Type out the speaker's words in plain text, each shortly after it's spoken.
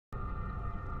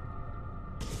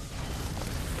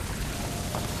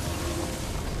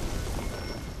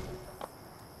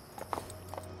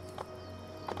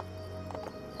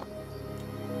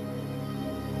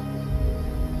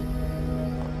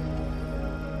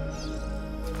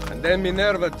Then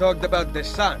Minerva talked about the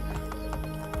sun.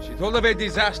 She told of a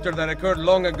disaster that occurred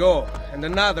long ago, and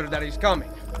another that is coming.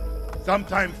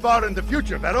 Sometime far in the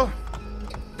future, Vero?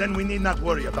 Then we need not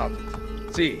worry about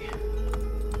it. See.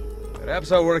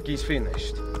 Perhaps our work is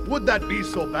finished. Would that be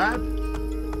so bad?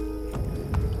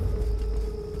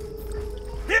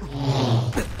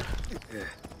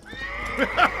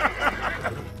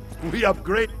 We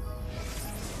upgrade.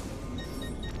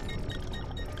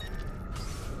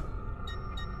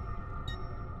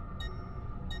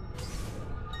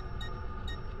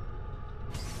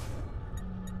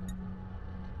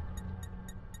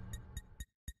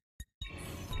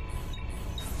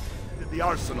 The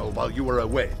arsenal while you were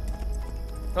away.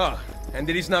 Ah, and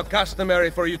it is now customary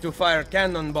for you to fire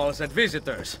cannonballs at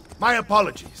visitors. My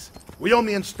apologies. We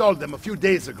only installed them a few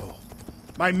days ago.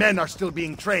 My men are still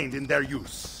being trained in their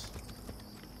use.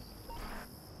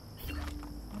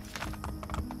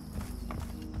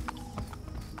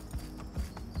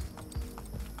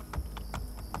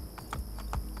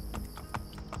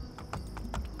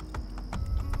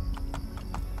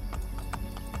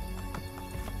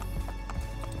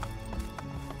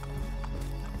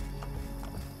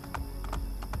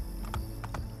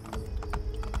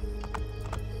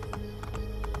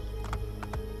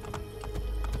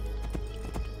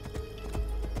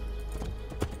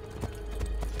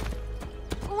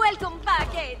 Welcome back,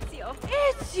 Ezio!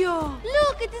 Ezio!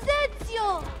 Look, it is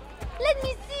Ezio! Let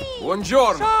me see!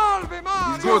 Buongiorno! Salve,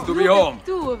 Mario! It's good to be home.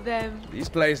 Two of them. This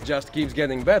place just keeps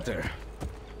getting better.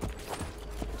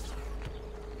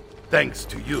 Thanks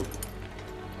to you.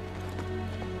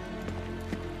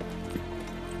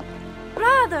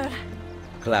 Brother!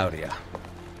 Claudia.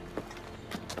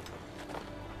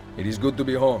 It is good to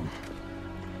be home.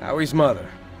 How is mother?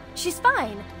 She's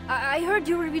fine. I heard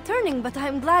you were returning, but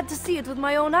I'm glad to see it with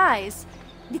my own eyes.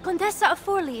 The Contessa of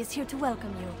Forli is here to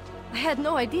welcome you. I had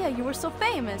no idea you were so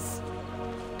famous.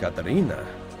 Katarina?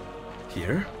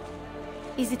 Here?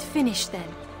 Is it finished then?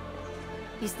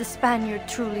 Is the Spaniard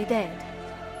truly dead?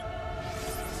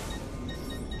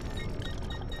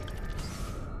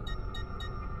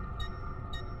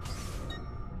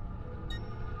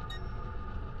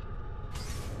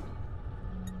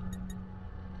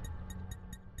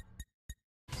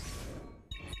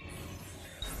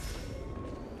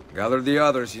 Gather the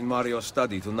others in Mario's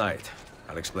study tonight.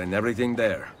 I'll explain everything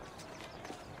there.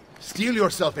 Steel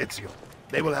yourself, Ezio.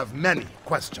 They will have many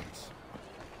questions.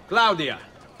 Claudia,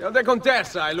 tell the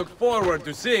Contessa I look forward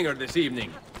to seeing her this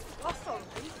evening.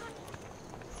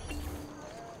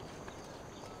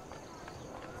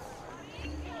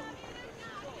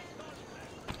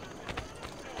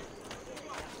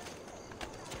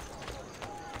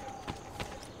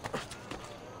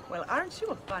 Well, aren't you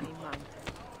a funny monk?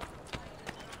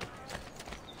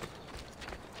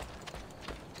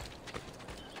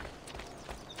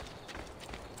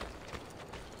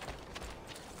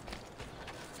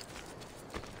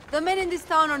 The men in this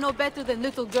town are no better than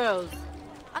little girls.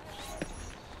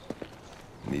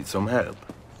 Need some help.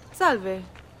 Salve.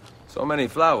 So many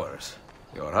flowers.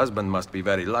 Your husband must be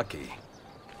very lucky.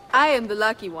 I am the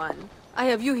lucky one. I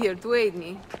have you here to aid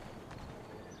me.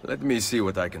 Let me see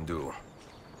what I can do.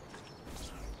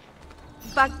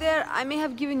 Back there, I may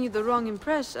have given you the wrong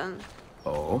impression.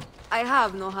 Oh? I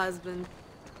have no husband.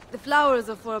 The flowers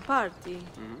are for a party.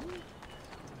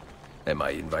 Am I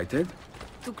invited?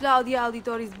 To Claudia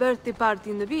Auditori's birthday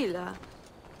party in the villa.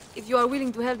 If you are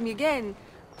willing to help me again,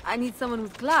 I need someone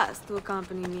with class to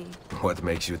accompany me. What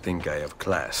makes you think I have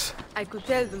class? I could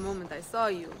tell the moment I saw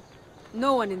you.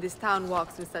 No one in this town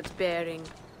walks with such bearing.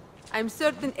 I'm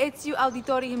certain Ezio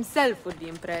Auditori himself would be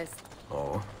impressed.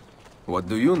 Oh? What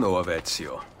do you know of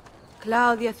Ezio?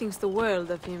 Claudia thinks the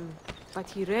world of him, but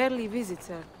he rarely visits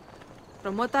her.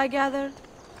 From what I gather,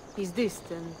 he's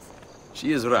distant.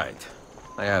 She is right.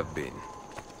 I have been.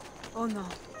 Oh no.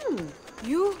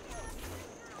 You?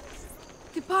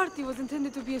 The party was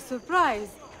intended to be a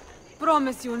surprise.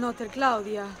 Promise you will not tell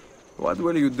Claudia. What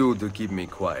will you do to keep me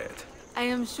quiet? I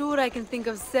am sure I can think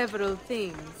of several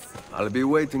things. I'll be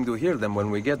waiting to hear them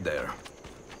when we get there.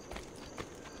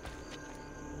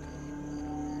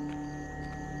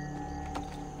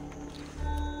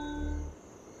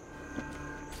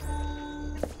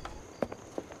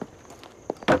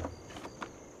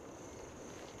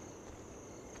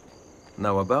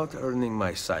 Now about earning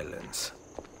my silence.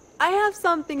 I have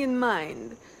something in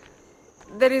mind.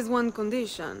 There is one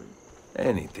condition.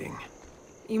 Anything.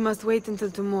 You must wait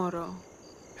until tomorrow.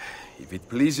 If it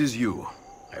pleases you,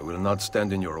 I will not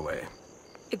stand in your way.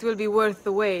 It will be worth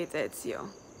the wait, Ezio.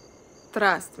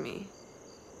 Trust me.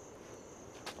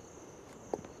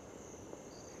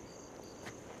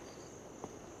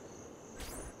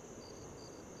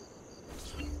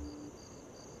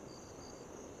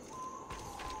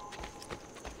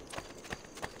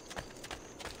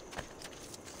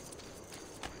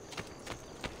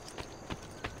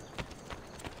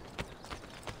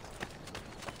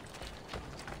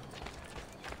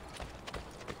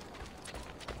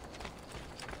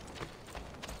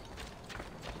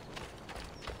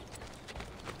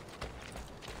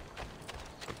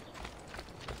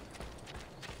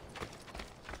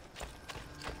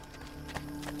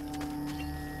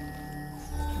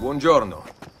 Buongiorno.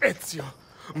 Ezio,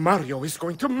 Mario is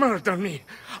going to murder me.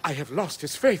 I have lost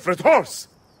his favorite horse.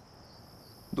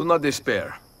 Do not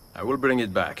despair. I will bring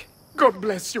it back. God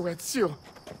bless you, Ezio.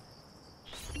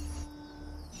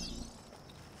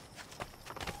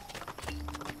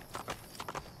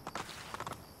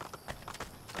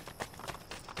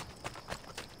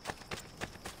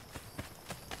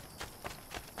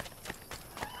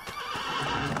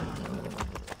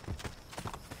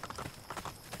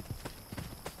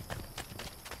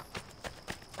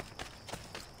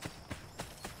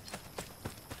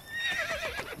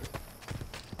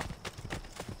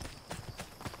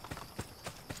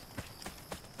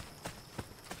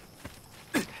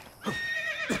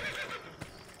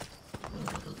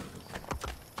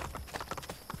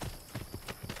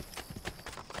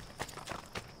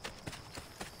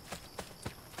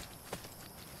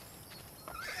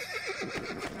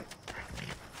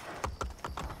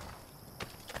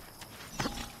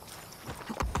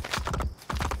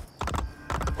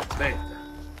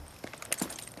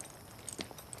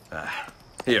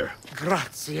 Here.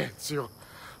 Grazie, Ezio.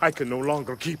 I can no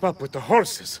longer keep up with the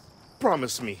horses.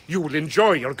 Promise me you will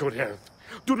enjoy your good health.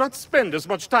 Do not spend as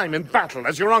much time in battle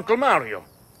as your Uncle Mario.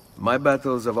 My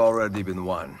battles have already been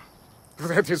won.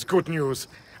 That is good news.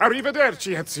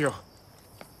 Arrivederci, Ezio.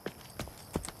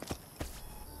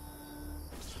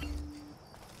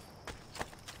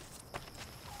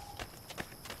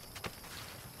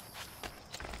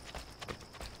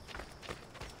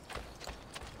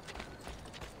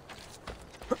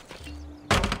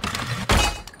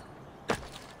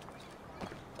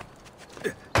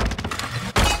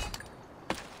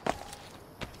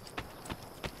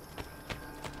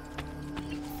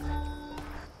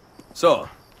 So,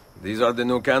 these are the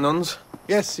new cannons?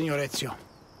 Yes, Signor Ezio.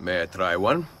 May I try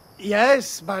one?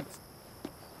 Yes, but...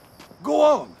 Go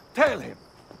on, tell him.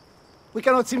 We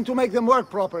cannot seem to make them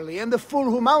work properly, and the fool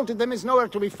who mounted them is nowhere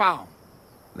to be found.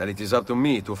 Then it is up to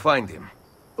me to find him.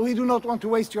 We do not want to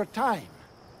waste your time.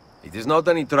 It is not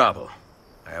any trouble.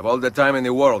 I have all the time in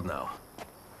the world now.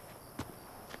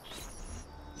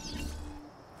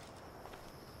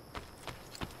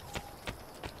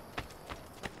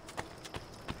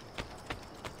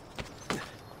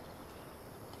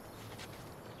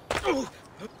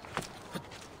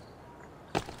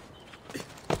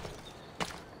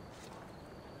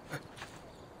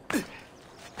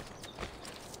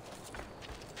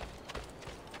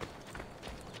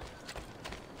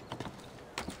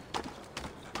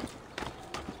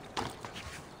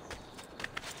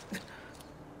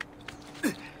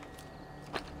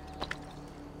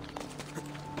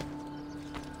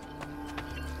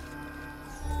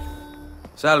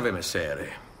 Salve, Messere.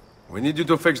 We need you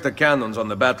to fix the cannons on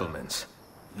the battlements.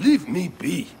 Leave me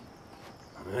be.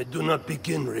 I do not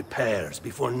begin repairs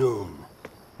before noon.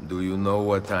 Do you know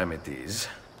what time it is?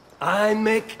 I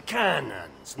make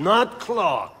cannons, not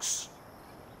clocks.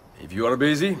 If you are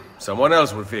busy, someone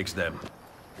else will fix them.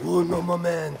 Uno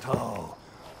momento.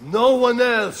 No one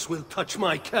else will touch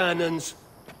my cannons.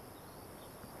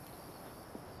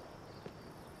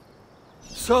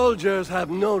 Soldiers have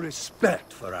no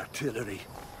respect for artillery.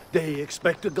 They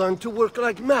expect a gun to work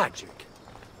like magic.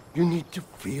 You need to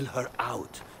feel her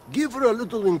out. Give her a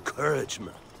little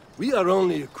encouragement. We are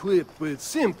only equipped with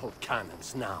simple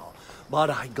cannons now, but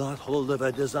I got hold of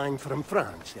a design from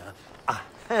France, a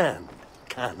hand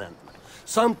cannon.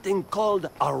 Something called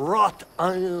a wrought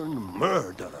iron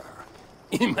murderer.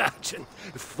 Imagine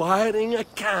firing a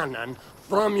cannon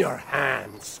from your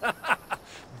hands.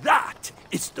 That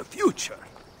is the future.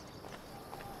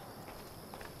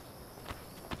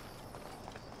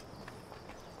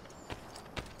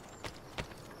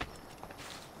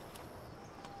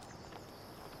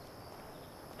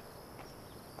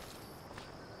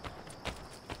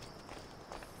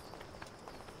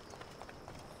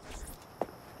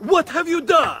 What have you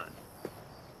done?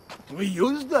 We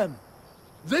used them.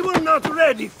 They were not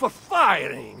ready for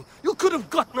firing. You could have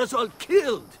gotten us all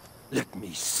killed. Let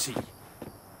me see.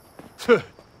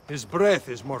 His breath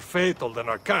is more fatal than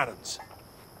our cannons.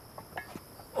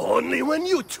 Only when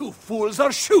you two fools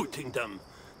are shooting them.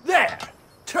 There,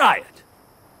 try it.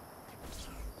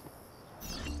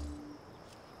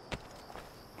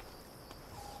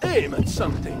 Aim at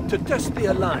something to test the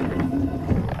alignment.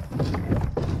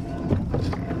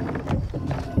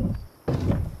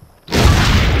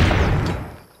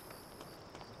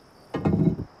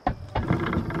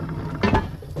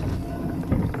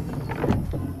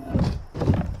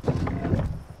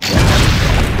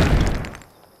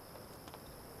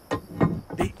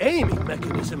 The aiming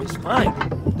mechanism is fine.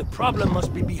 The problem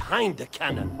must be behind the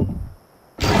cannon.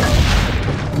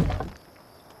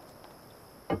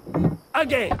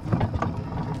 again!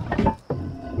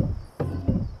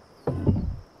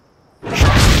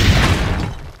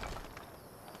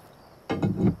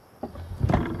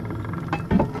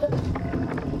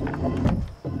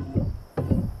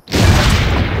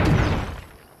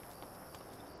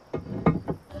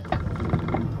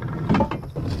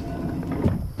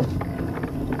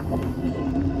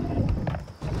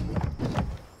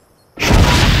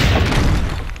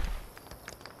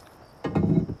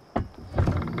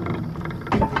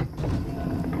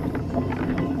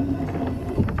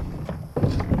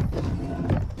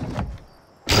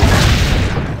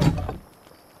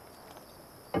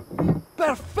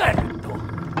 Perfecto!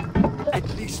 At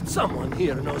least someone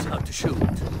here knows how to shoot.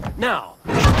 Now,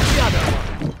 the other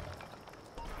one.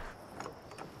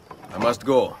 I must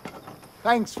go.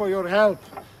 Thanks for your help.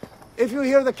 If you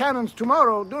hear the cannons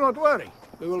tomorrow, do not worry.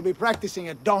 We will be practicing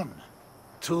at dawn.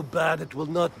 Too bad it will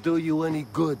not do you any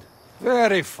good.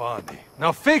 Very funny.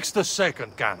 Now fix the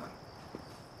second cannon.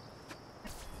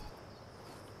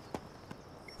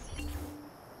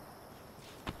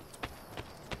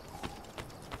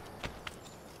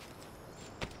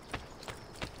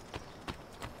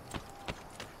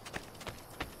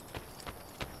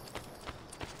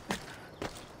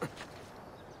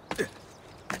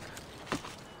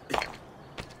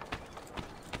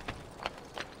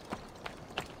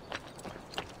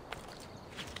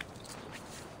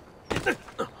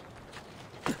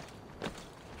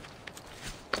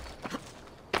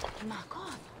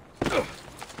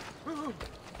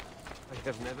 I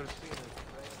have never seen it.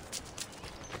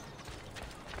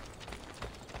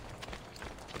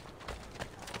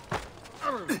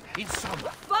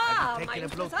 Insomma, Fa, I've been ma taking io a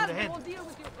blow to the scusate, head. non deal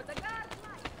with you, but I got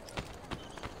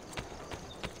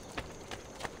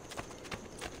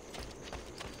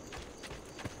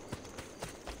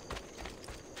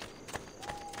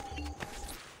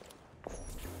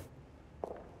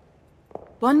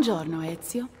Buongiorno,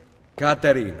 Ezio.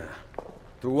 Caterina,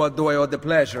 to what do I owe the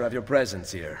pleasure of your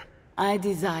presence here? I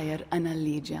desire an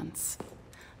allegiance.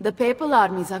 The Papal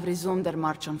armies have resumed their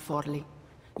march on Forli.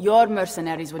 Your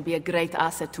mercenaries will be a great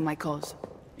asset to my cause.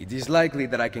 It is likely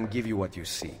that I can give you what you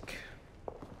seek.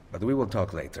 But we will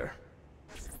talk later.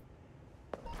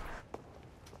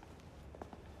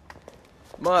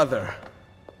 Mother.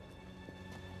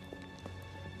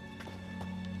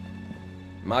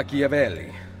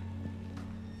 Machiavelli.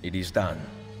 It is done.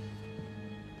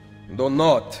 Though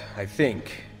not, I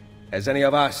think, as any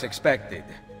of us expected.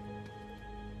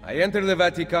 I entered the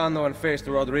Vaticano and faced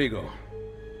Rodrigo.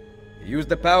 He used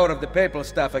the power of the papal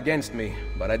staff against me,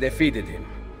 but I defeated him.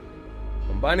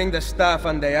 Combining the staff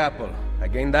and the apple, I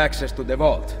gained access to the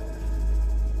vault.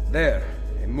 There,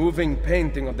 a moving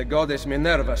painting of the goddess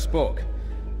Minerva spoke.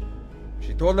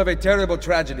 She told of a terrible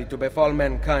tragedy to befall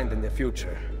mankind in the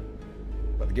future,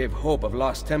 but gave hope of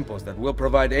lost temples that will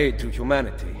provide aid to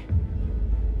humanity.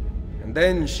 And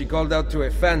then she called out to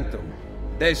a phantom,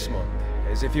 Desmond,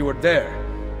 as if he were there,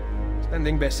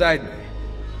 standing beside me.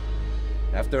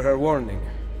 After her warning,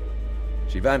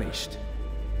 she vanished.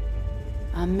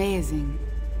 Amazing.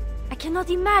 I cannot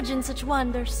imagine such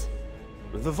wonders.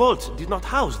 The vault did not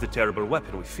house the terrible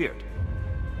weapon we feared.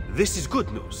 This is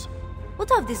good news.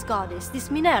 What of this goddess,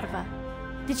 this Minerva?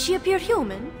 Did she appear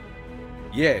human?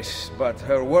 Yes, but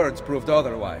her words proved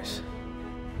otherwise.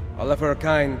 All of her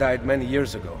kind died many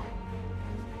years ago.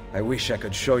 I wish I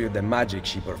could show you the magic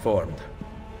she performed.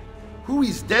 Who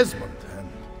is Desmond, and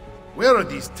where are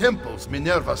these temples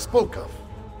Minerva spoke of?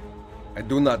 I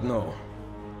do not know.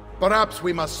 Perhaps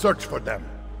we must search for them.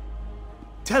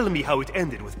 Tell me how it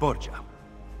ended with Borgia.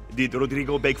 Did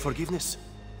Rodrigo beg forgiveness?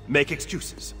 Make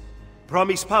excuses?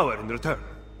 Promise power in return?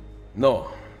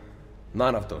 No,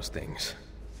 none of those things.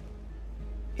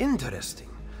 Interesting.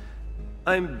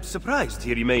 I'm surprised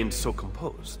he remained so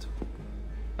composed.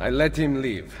 I let him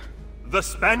leave. The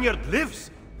Spaniard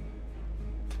lives!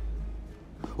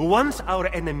 Once our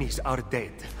enemies are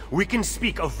dead, we can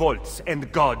speak of vaults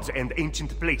and gods and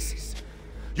ancient places.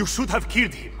 You should have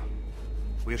killed him.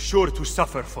 We're sure to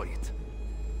suffer for it.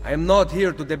 I am not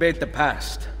here to debate the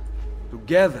past.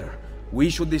 Together, we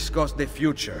should discuss the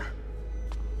future.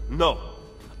 No.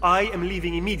 I am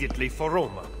leaving immediately for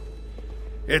Roma.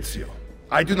 Ezio,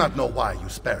 I do not know why you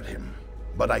spared him,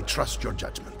 but I trust your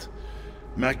judgment.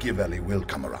 Machiavelli will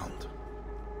come around.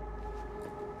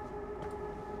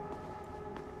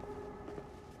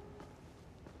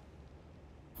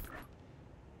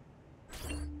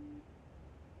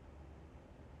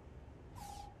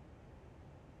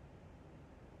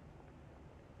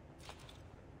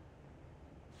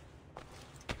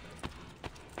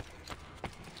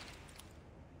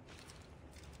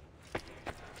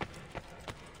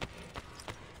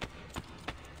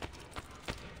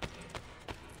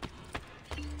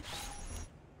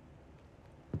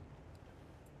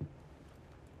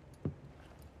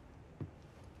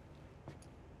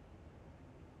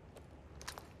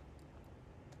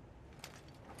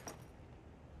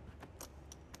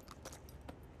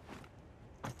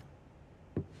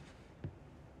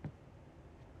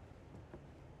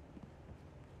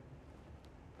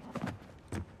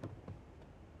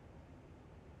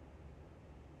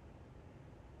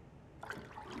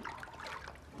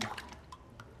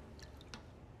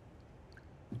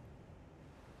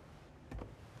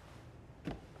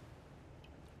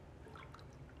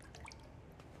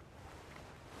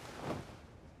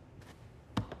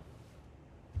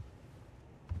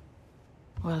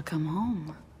 Welcome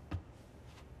home.